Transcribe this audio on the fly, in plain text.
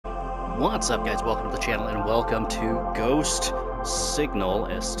What's up, guys? Welcome to the channel and welcome to Ghost Signal,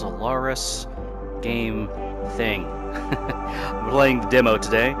 a Stellaris game thing. I'm playing the demo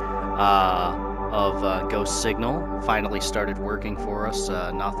today of Ghost Signal. Finally started working for us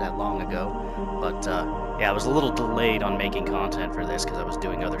not that long ago. But yeah, I was a little delayed on making content for this because I was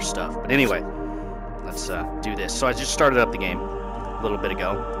doing other stuff. But anyway, let's do this. So I just started up the game a little bit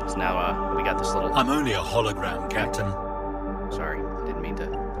ago. So now we got this little... I'm only a hologram, Captain. Sorry, I didn't mean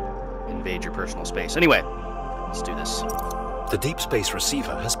to invade your personal space. Anyway, let's do this. The deep space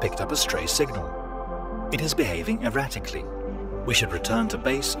receiver has picked up a stray signal. It is behaving erratically. We should return to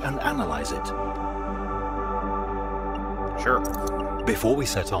base and analyze it. Sure. Before we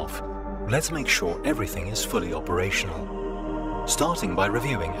set off, let's make sure everything is fully operational, starting by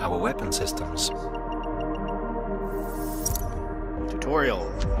reviewing our weapon systems. Tutorial.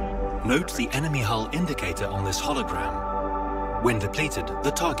 Note the enemy hull indicator on this hologram. When depleted, the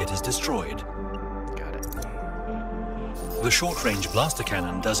target is destroyed. Got it. The short-range blaster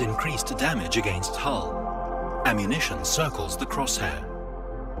cannon does increased damage against hull. Ammunition circles the crosshair.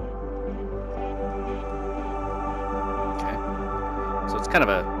 Okay. So it's kind of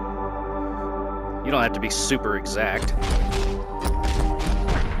a... You don't have to be super exact.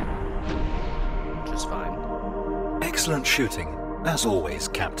 Which is fine. Excellent shooting, as always,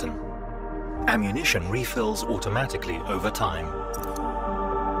 Captain. Ammunition refills automatically over time.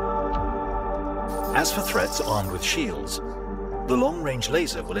 As for threats armed with shields, the long-range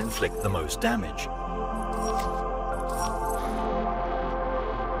laser will inflict the most damage.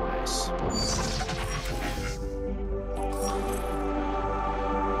 Nice.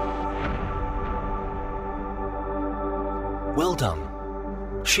 Well done.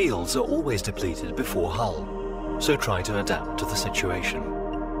 Shields are always depleted before hull, so try to adapt to the situation.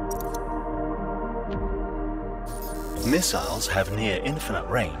 Missiles have near infinite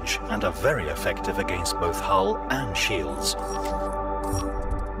range and are very effective against both hull and shields.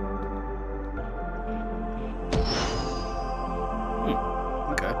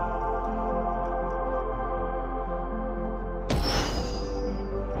 Okay.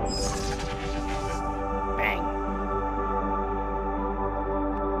 Bang.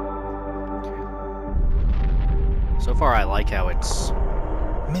 So far, I like how it's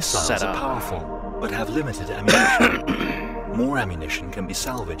Missiles set are up. powerful, but have limited ammunition. More ammunition can be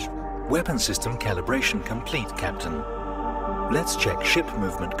salvaged. Weapon system calibration complete, Captain. Let's check ship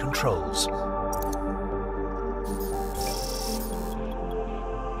movement controls.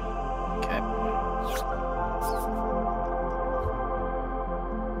 Okay.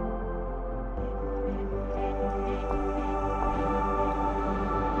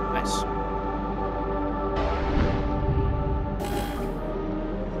 Nice.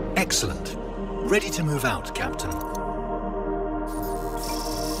 Excellent. Ready to move out, Captain.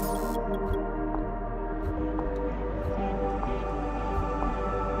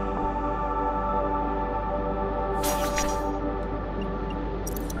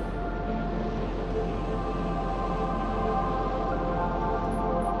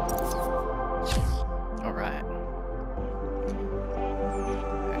 All right.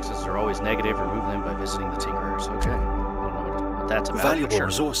 X's are always negative. Remove them by visiting the Tinkerers. Okay. I don't know what that's about. Valuable Sure.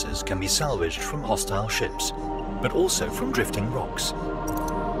 resources can be salvaged from hostile ships, but also from drifting rocks.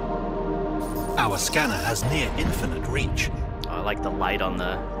 Our scanner has near infinite reach. Oh, I like the light on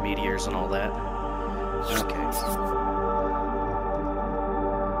the meteors and all that. Okay.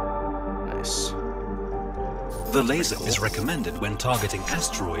 Nice. The laser is recommended when targeting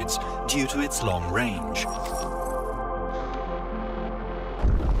asteroids due to its long range.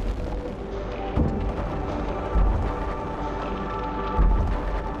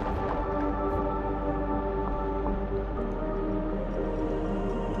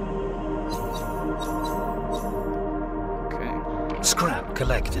 Scrap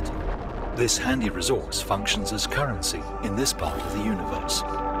collected. This handy resource functions as currency in this part of the universe.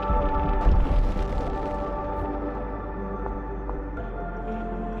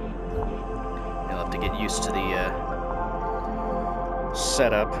 You'll have to get used to the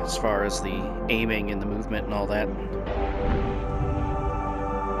setup as far as the aiming and the movement and all that.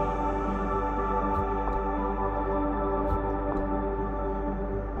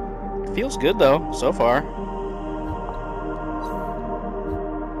 Feels good though, so far.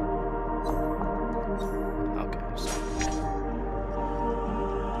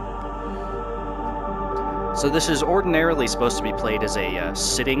 So this is ordinarily supposed to be played as a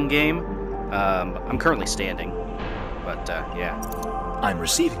sitting game. I'm currently standing, but yeah. I'm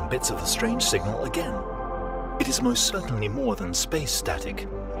receiving bits of the strange signal again. It is most certainly more than space static.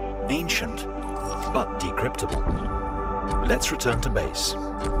 Ancient, but decryptable. Let's return to base.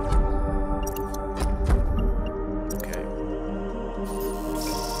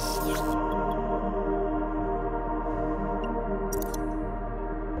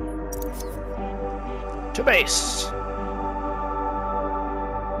 To base!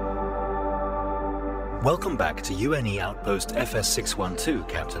 Welcome back to UNE Outpost FS-612,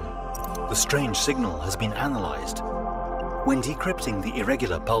 Captain. The strange signal has been analyzed. When decrypting the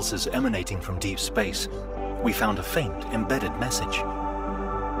irregular pulses emanating from deep space, we found a faint, embedded message.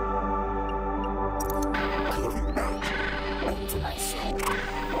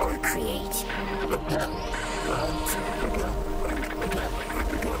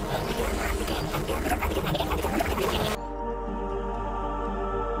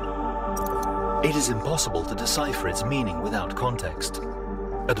 It is impossible to decipher its meaning without context.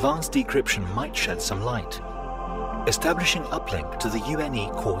 Advanced decryption might shed some light. Establishing uplink to the UNE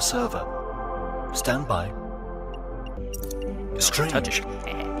core server. Stand by. Strange.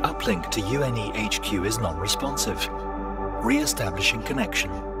 Uplink to UNE HQ is non-responsive. Re-establishing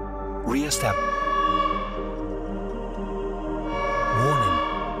connection. Warning.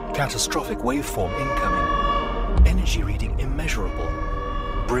 Catastrophic waveform incoming. Energy reading immeasurable.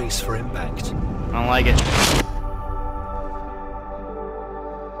 Brace for impact. I don't like it.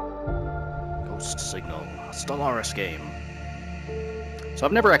 Ghost Signal. Stellaris game. So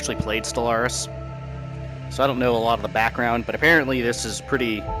I've never actually played Stellaris, so I don't know a lot of the background, but apparently this is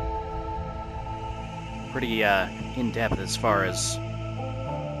pretty in-depth as far as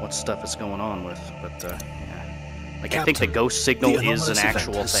what stuff is going on with, but yeah. Like, Captain, I think the Ghost Signal is an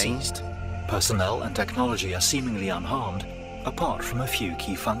actual thing. Ceased. Personnel and technology are seemingly unharmed, apart from a few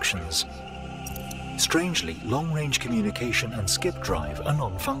key functions. Strangely, long-range communication and skip drive are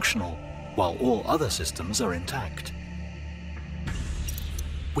non-functional, while all other systems are intact.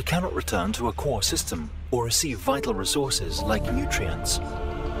 We cannot return to a core system or receive vital resources like nutrients.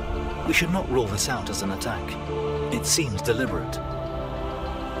 We should not rule this out as an attack. It seems deliberate.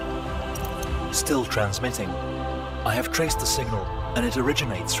 Still transmitting. I have traced the signal, and it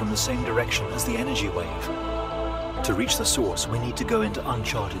originates from the same direction as the energy wave. To reach the source, we need to go into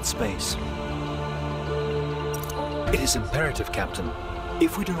uncharted space. It is imperative, Captain.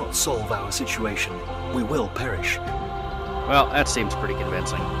 If we do not solve our situation, we will perish. Well, that seems pretty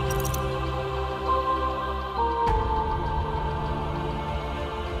convincing. Okay.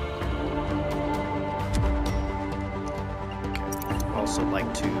 Also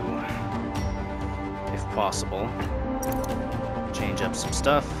like to, if possible, change up some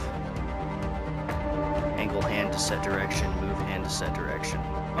stuff. Angle hand to set direction, move hand to set direction.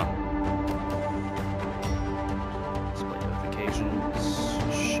 Huh. Display notifications,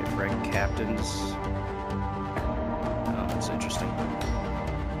 shipwreck captains. Oh, that's interesting.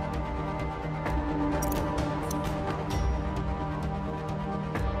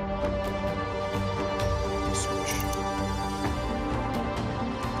 Switch.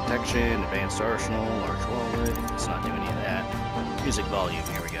 Protection, advanced arsenal, large wallet. It's not doing any of that. Music volume,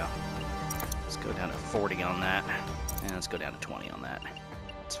 here we go. Let's go down to 40 on that, and let's go down to 20 on that.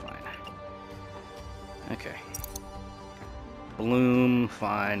 That's fine. Okay. Bloom,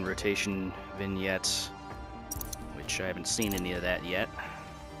 fine. Rotation vignettes, which I haven't seen any of that yet.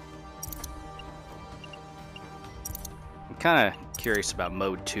 I'm kind of curious about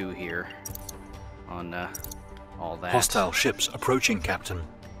Mode 2 here on all that. Hostile ships approaching, Captain.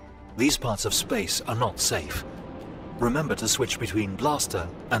 These parts of space are not safe. Remember to switch between blaster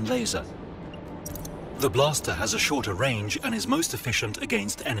and laser. The blaster has a shorter range and is most efficient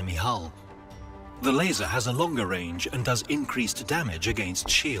against enemy hull. The laser has a longer range and does increased damage against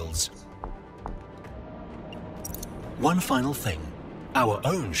shields. One final thing. Our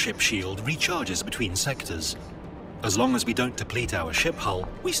own ship shield recharges between sectors. As long as we don't deplete our ship hull,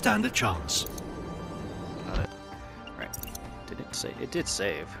 we stand a chance. Got it. Right. Did it say? It did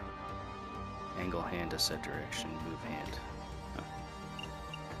save. Angle hand to set direction, move hand.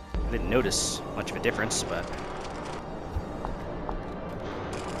 I didn't notice much of a difference, but...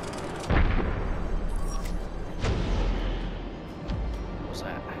 What was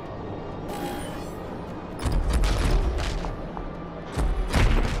that?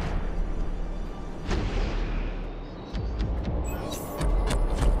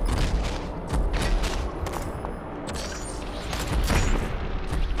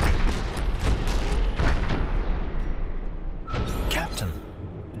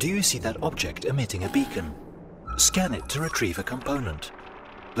 Do you see that object emitting a beacon? Scan it to retrieve a component.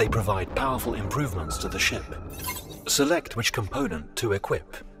 They provide powerful improvements to the ship. Select which component to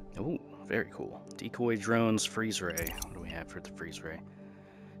equip. Oh, very cool. Decoy drones, freeze ray. What do we have for the freeze ray?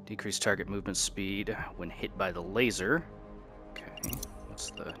 Decrease target movement speed when hit by the laser. Okay, what's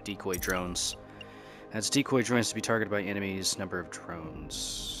the decoy drones? Adds decoy drones to be targeted by enemies. Number of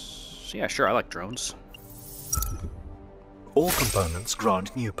drones. Yeah, sure, I like drones. All components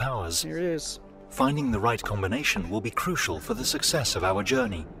grant new powers. Here it is. Finding the right combination will be crucial for the success of our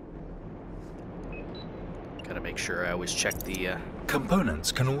journey. Gotta make sure I always check the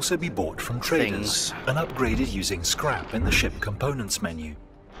Components can also be bought from traders and upgraded using scrap in the ship components menu.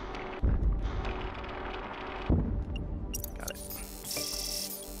 Got it.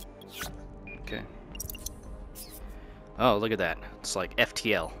 Okay. Oh, look at that. It's like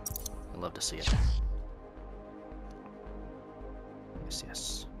FTL. I love to see it. Yes,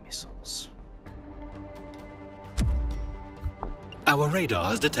 yes. Missiles. Our radar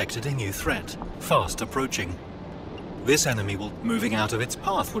has detected a new threat, fast approaching. This enemy moving out of its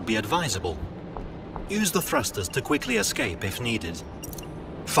path would be advisable. Use the thrusters to quickly escape if needed.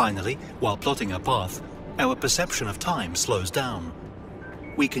 Finally, while plotting a path, our perception of time slows down.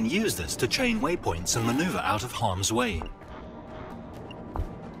 We can use this to chain waypoints and maneuver out of harm's way.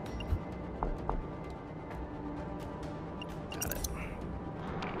 Got it.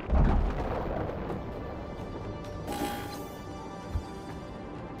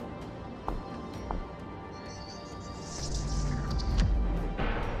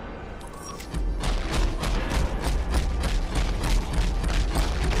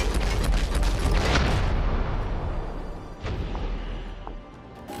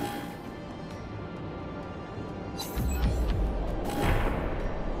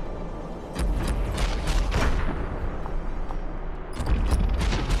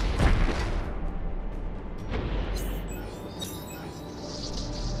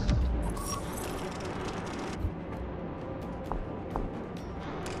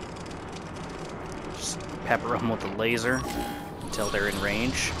 Pepper them with the laser until they're in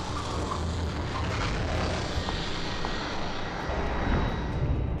range.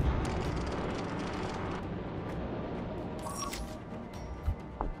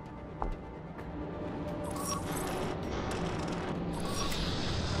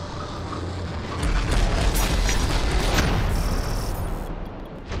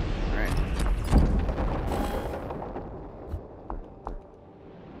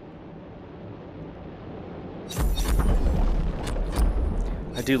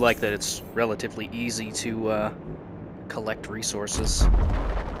 I do like that it's relatively easy to collect resources.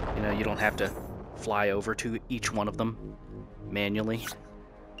 You know, you don't have to fly over to each one of them manually.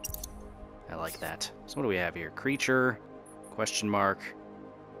 I like that. So what do we have here? Creature, question mark,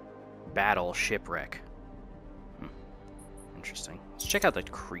 battle, shipwreck. Interesting. Let's check out the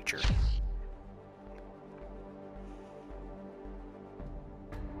creature.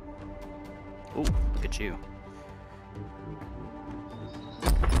 Ooh, look at you.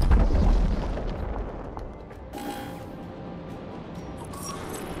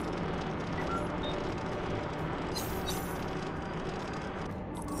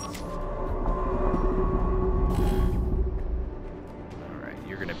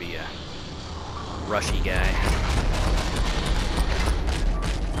 Rushy guy.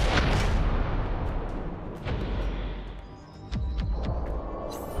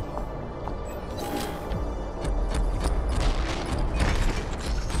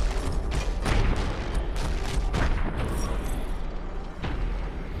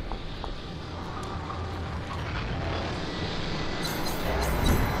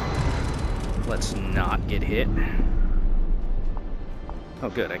 Let's not get hit. Oh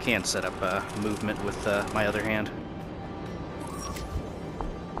good, I can set up movement with my other hand.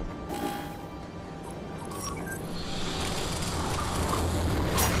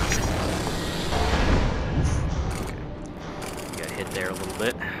 Okay. Got hit there a little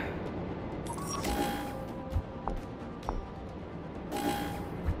bit.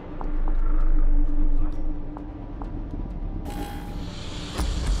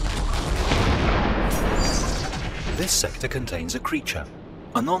 This sector contains a creature.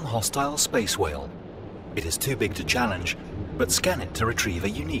 A non-hostile space whale. It is too big to challenge, but scan it to retrieve a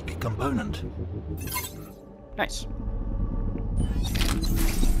unique component. Nice.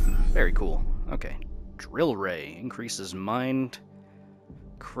 Very cool. Okay. Drill ray increases mind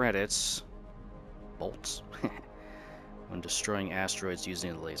credits. Bolts. When destroying asteroids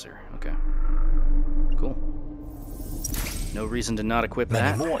using a laser. Okay. Cool. No reason to not equip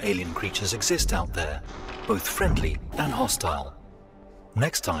that. Many more alien creatures exist out there, both friendly and hostile.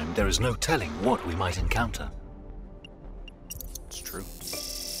 Next time, there is no telling what we might encounter. It's true.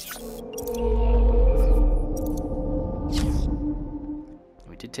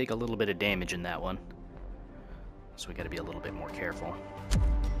 We did take a little bit of damage in that one, so we got to be a little bit more careful.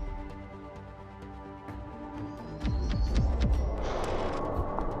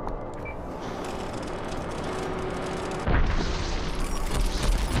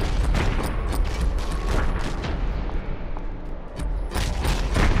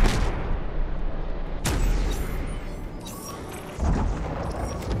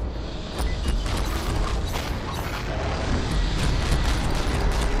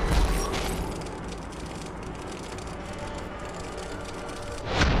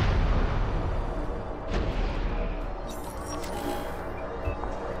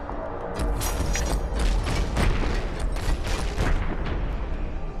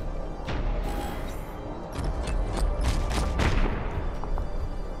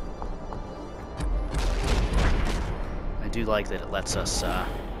 do like that it lets us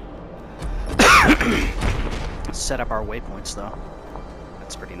set up our waypoints, though.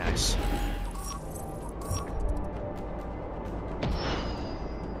 That's pretty nice.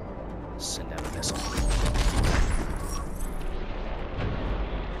 Send out a missile.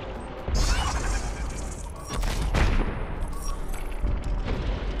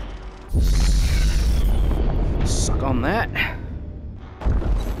 Suck on that.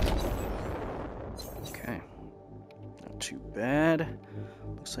 Okay. Not too bad.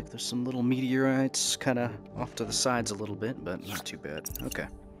 Looks like there's some little meteorites kind of off to the sides a little bit, but not too bad. Okay.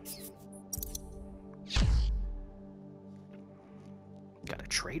 Got a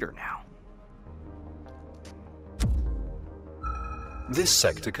trader now. This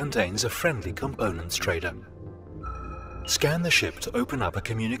sector contains a friendly components trader. Scan the ship to open up a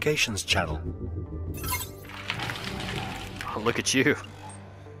communications channel. Oh, look at you.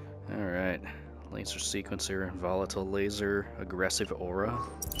 Alright. Laser sequencer, volatile laser, aggressive aura.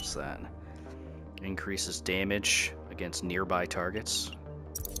 What's that? Increases damage against nearby targets.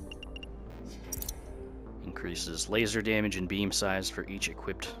 Increases laser damage and beam size for each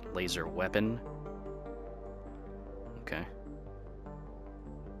equipped laser weapon. Okay.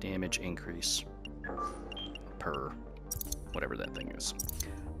 Damage increase per whatever that thing is.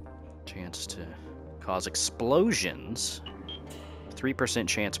 Chance to cause explosions. 3%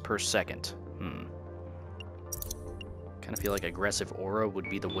 chance per second. Kind of feel like aggressive aura would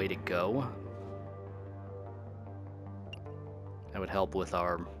be the way to go. That would help with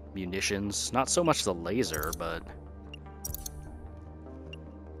our munitions. Not so much the laser, but...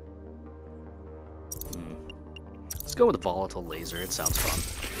 Let's go with volatile laser. It sounds fun.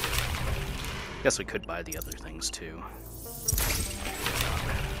 Guess we could buy the other things, too.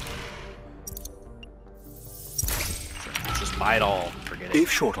 Just buy it all. Forget it.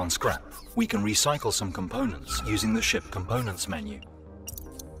 If short on scrap, we can recycle some components using the ship components menu.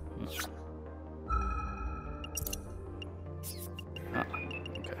 Ah,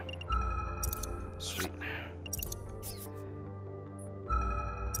 okay. Sweet.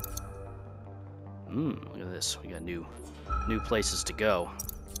 Look at this. We got new places to go.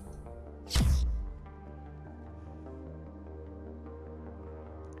 It's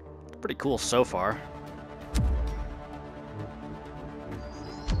pretty cool so far.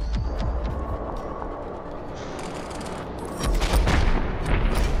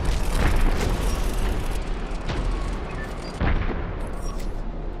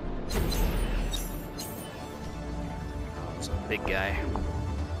 Big guy.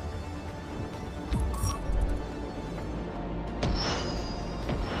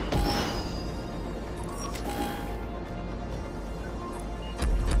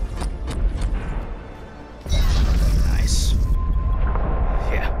 Nice.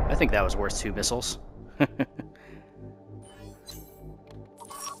 Yeah, I think that was worth 2 missiles.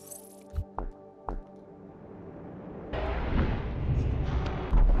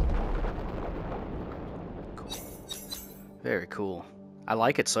 Very cool. I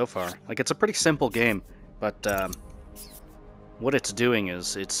like it so far. Like, it's a pretty simple game, but what it's doing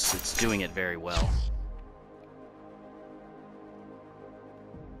is it's doing it very well.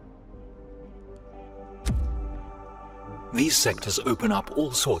 These sectors open up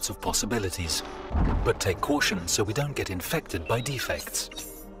all sorts of possibilities, but take caution so we don't get infected by defects.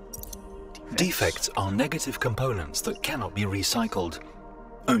 Defects are negative components that cannot be recycled.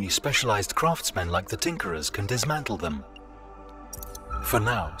 Only specialized craftsmen like the Tinkerers can dismantle them. For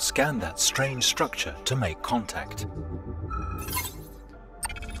now, scan that strange structure to make contact.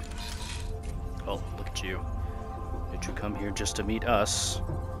 Oh, look at you. Did you come here just to meet us?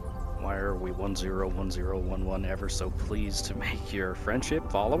 Why are we 101011 ever so pleased to make your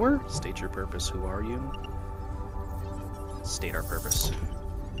friendship, follower? State your purpose. Who are you? State our purpose.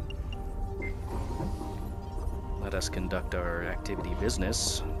 Let us conduct our activity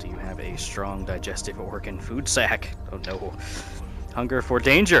business. Do you have a strong digestive organ food sac? Oh no. Hunger for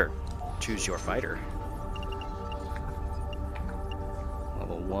danger. Choose your fighter.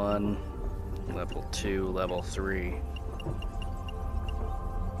 Level 1, level 2, level 3.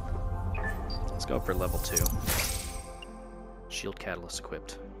 Let's go for level 2. Shield catalyst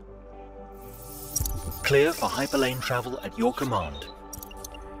equipped. Clear for hyperlane travel at your command.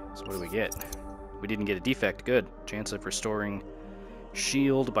 So what do we get? We didn't get a defect. Good. Chance of restoring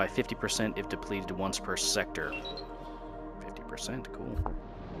shield by 50% if depleted once per sector. 50%, cool.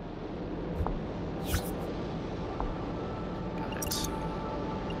 Got it.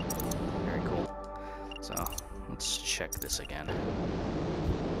 Very cool. So, let's check this again.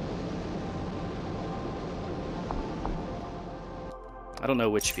 I don't know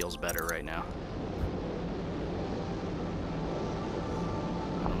which feels better right now.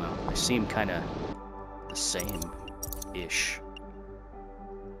 They seem kind of the same-ish.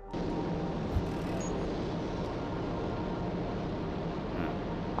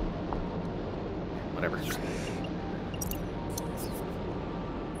 Whatever.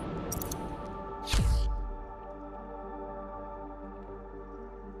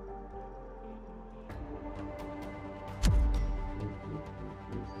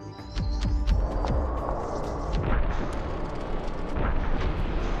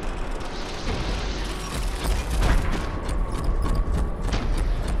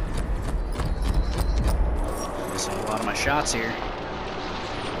 Missing a lot of my shots here.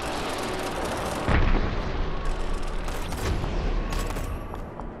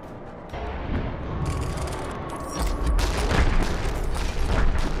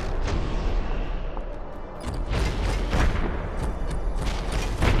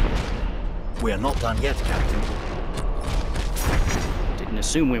 We are not done yet, Captain. Didn't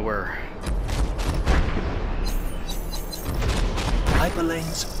assume we were.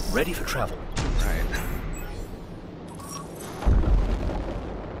 Hyperlanes ready for travel. Right.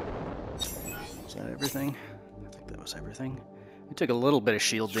 Is that everything? I think that was everything. We took a little bit of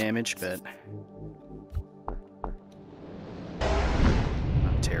shield damage, but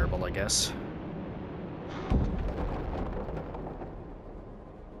not terrible, I guess.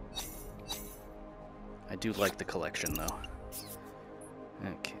 I do like the collection, though.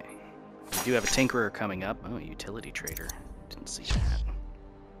 Okay. We do have a Tinkerer coming up. Oh, utility trader. Didn't see that.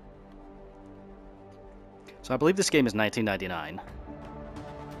 So I believe this game is $19.99.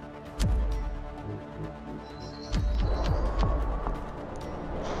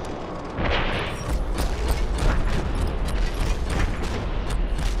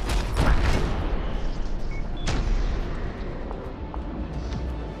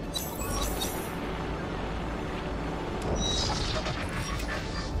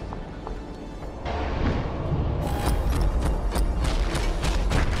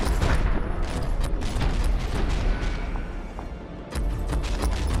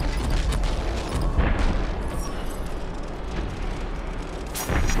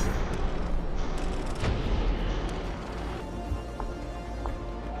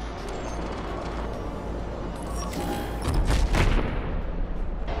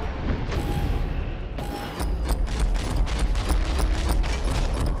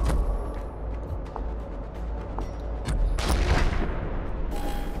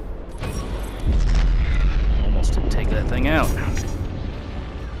 Out.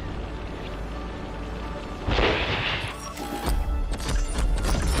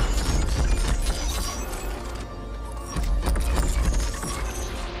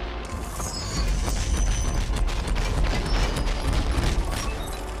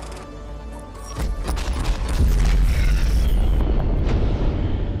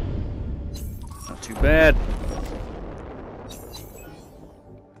 Not too bad.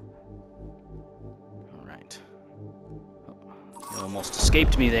 Almost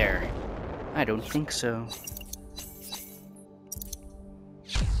escaped me there. I don't think so.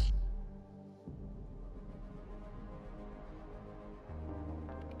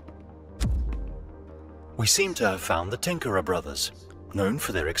 We seem to have found the Tinkerer brothers, known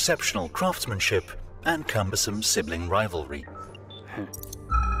for their exceptional craftsmanship and cumbersome sibling rivalry.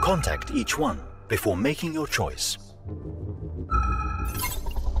 Contact each one before making your choice.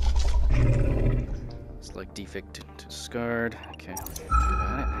 Select defect to discard. Okay,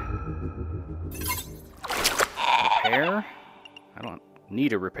 got it. Repair? I don't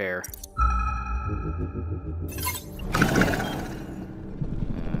need a repair.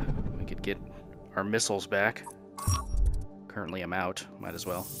 We could get our missiles back. Currently I'm out. Might as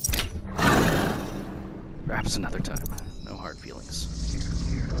well. Perhaps another time. No hard feelings.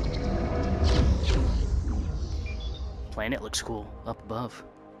 Planet looks cool up above.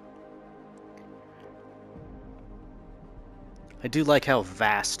 I do like how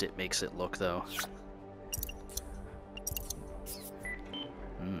vast it makes it look, though.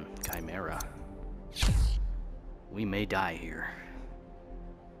 Chimera. We may die here.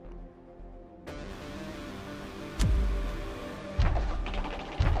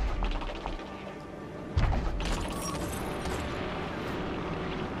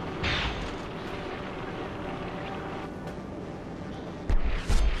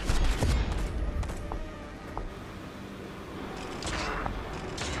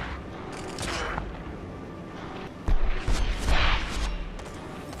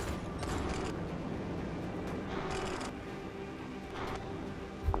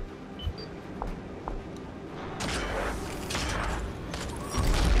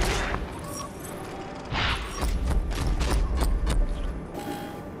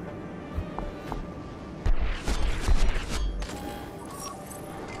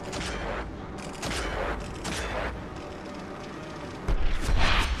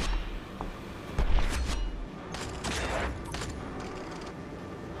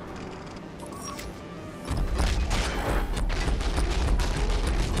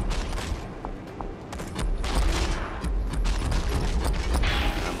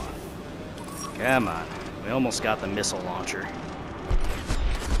 Come on. We almost got the missile launcher.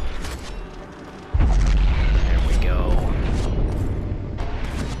 There we go.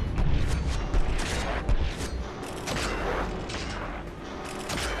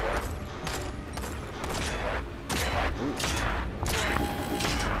 Ooh.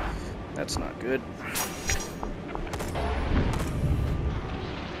 That's not good.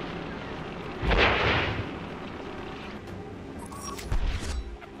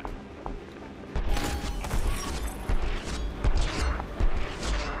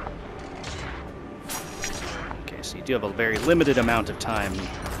 You do have a very limited amount of time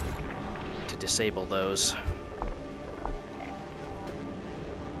to disable those.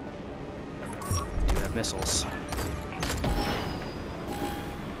 Do have missiles.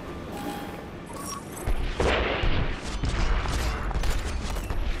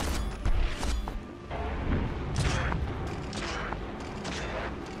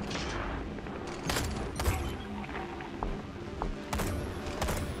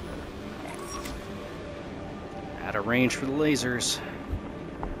 Out of range for the lasers.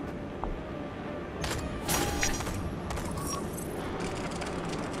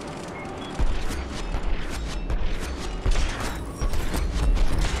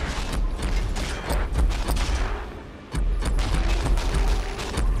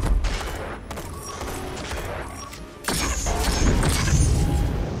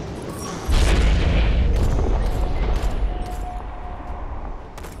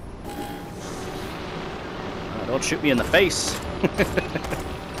 Don't shoot me in the face.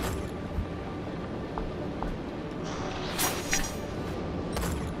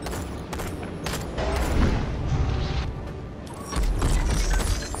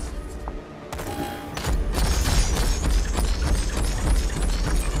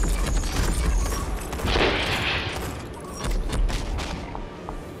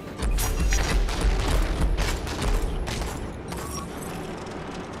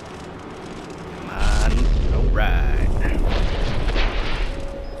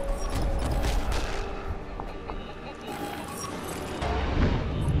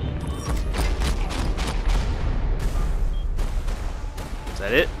 Is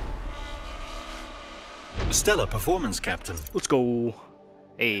that it? Stellar performance, Captain. Let's go.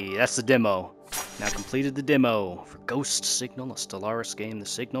 Hey, that's the demo. Now completed the demo for Ghost Signal, a Stellaris game. The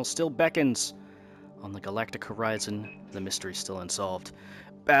signal still beckons on the galactic horizon. The mystery still unsolved.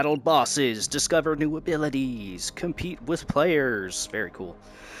 Battle bosses, discover new abilities, compete with players. Very cool.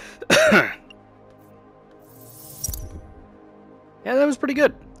 Yeah, that was pretty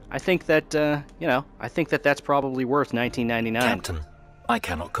good. I think that, I think that that's probably worth $19.99. Captain, I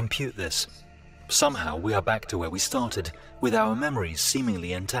cannot compute this. Somehow we are back to where we started, with our memories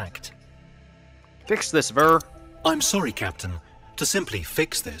seemingly intact. Fix this, Ver. I'm sorry, Captain. To simply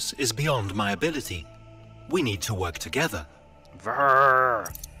fix this is beyond my ability. We need to work together. Ver.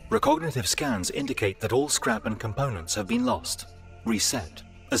 Recognitive scans indicate that all scrap and components have been lost, reset,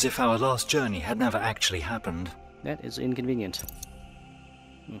 as if our last journey had never actually happened. That is inconvenient.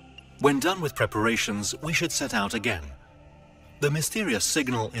 When done with preparations, we should set out again. The mysterious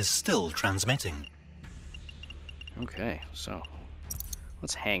signal is still transmitting. Okay, so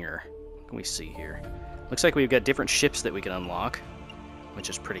let's hangar. What can we see here? Looks like we've got different ships that we can unlock, which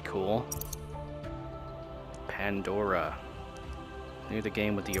is pretty cool. Pandora. Clear the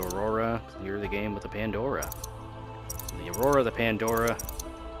game with the Aurora, clear the game with the Pandora. The Aurora, the Pandora,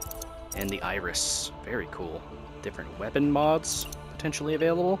 and the Iris. Very cool. Different weapon mods potentially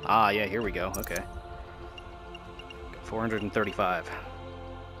available. Ah, yeah, here we go. Okay. 435.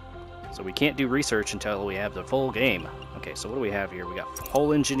 So we can't do research until we have the full game. Okay, so what do we have here? We got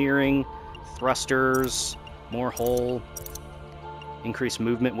hull engineering, thrusters, more hull, increased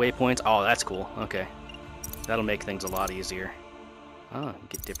movement waypoints. Oh, that's cool. Okay. That'll make things a lot easier. Ah,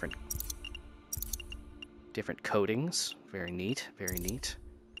 get different coatings. Very neat, very neat.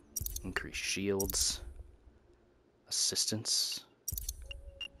 Increase shields. Assistance.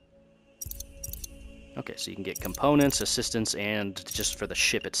 Okay, so you can get components, assistance, and just for the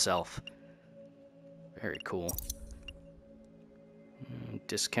ship itself. Very cool.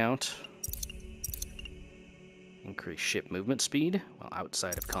 Discount. Increase ship movement speed while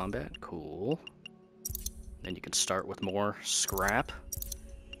outside of combat. Cool. Then you can start with more scrap.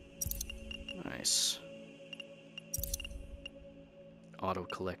 Nice. Auto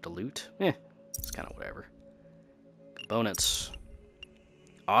collect a loot. It's kind of whatever. Components.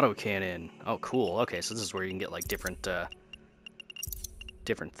 Autocannon. Oh, cool. Okay, so this is where you can get like different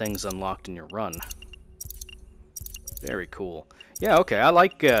things unlocked in your run. Very cool. Yeah. Okay. I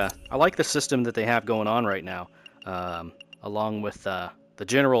like the system that they have going on right now, along with the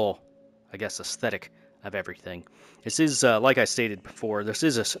general I guess, aesthetic of everything. This is, like I stated before, this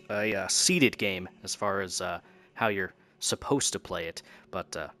is a seated game as far as how you're supposed to play it,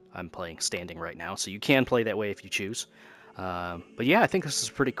 but I'm playing standing right now, so you can play that way if you choose. But yeah, I think this is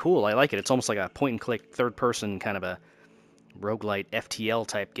pretty cool. I like it. It's almost like a point-and-click, third-person kind of a roguelite FTL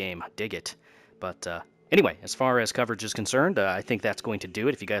type game. I dig it. But anyway, as far as coverage is concerned, I think that's going to do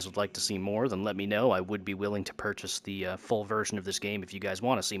it. If you guys would like to see more, then let me know. I would be willing to purchase the full version of this game if you guys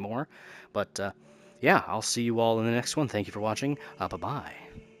want to see more. But yeah, I'll see you all in the next one. Thank you for watching.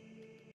 Bye-bye.